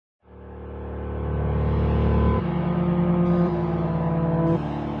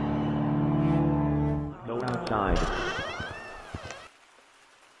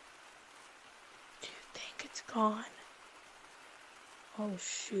Oh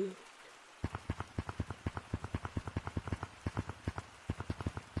shoot.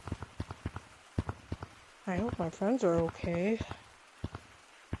 I hope my friends are okay.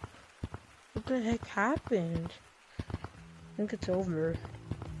 What the heck happened? I think it's over.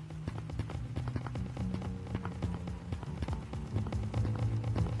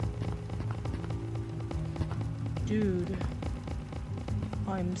 Dude,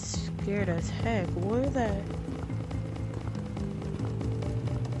 I'm scared as heck. What is that?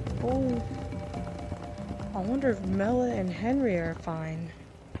 Oh, I wonder if Mellet and Henry are fine.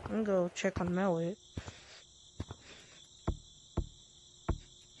 I'm gonna go check on Mellet.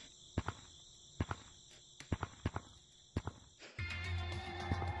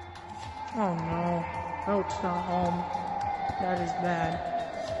 Oh no, Mellet's not home. That is bad.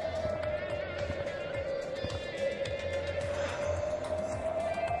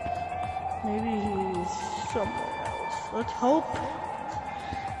 Maybe he's somewhere else. Let's hope.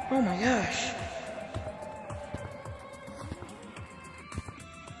 Oh my gosh.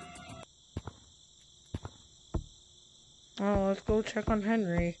 Oh, let's go check on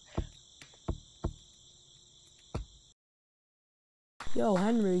Henry. Yo,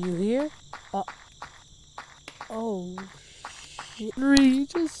 Henry, you here? Oh, shit. Henry, you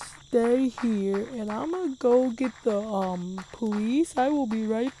just stay here, and I'm gonna go get the, police. I will be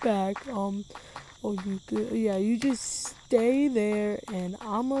right back. Oh, you good? Yeah, you just stay there, and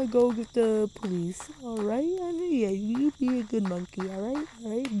I'm gonna go get the police. Alright? Yeah, you be a good monkey, alright?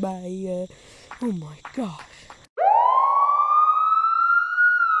 Alright, bye. Oh my gosh.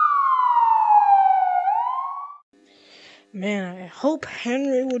 Man, I hope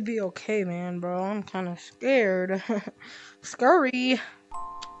Henry would be okay, man, bro. I'm kind of scared. Scurry!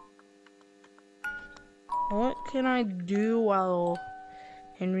 What can I do while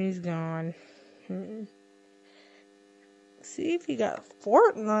Henry's gone? See if he got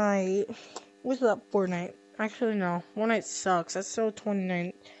Fortnite. What's up, Fortnite? Actually, no. Fortnite sucks. That's so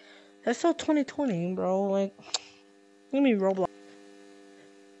 29. That's so 2020, bro. Like, give me Roblox.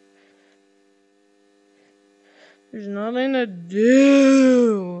 There's nothing to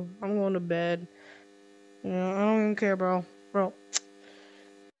do. I'm going to bed. You know, I don't even care, bro. Bro.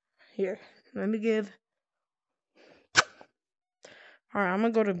 Here. Let me give. Alright, I'm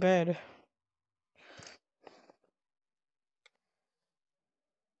gonna go to bed.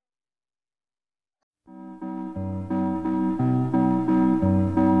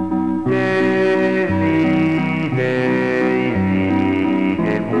 Daisy, Daisy,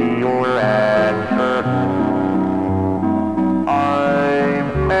 give me your answer.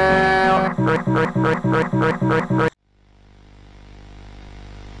 I'm out.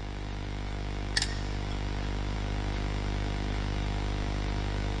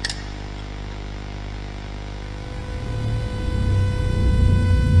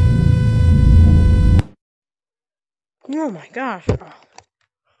 Oh my gosh.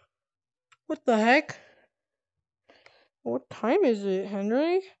 What the heck? What time is it,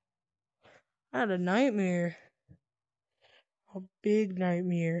 Henry? I had a nightmare. A big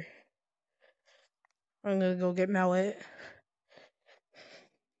nightmare. I'm gonna go get Mallet.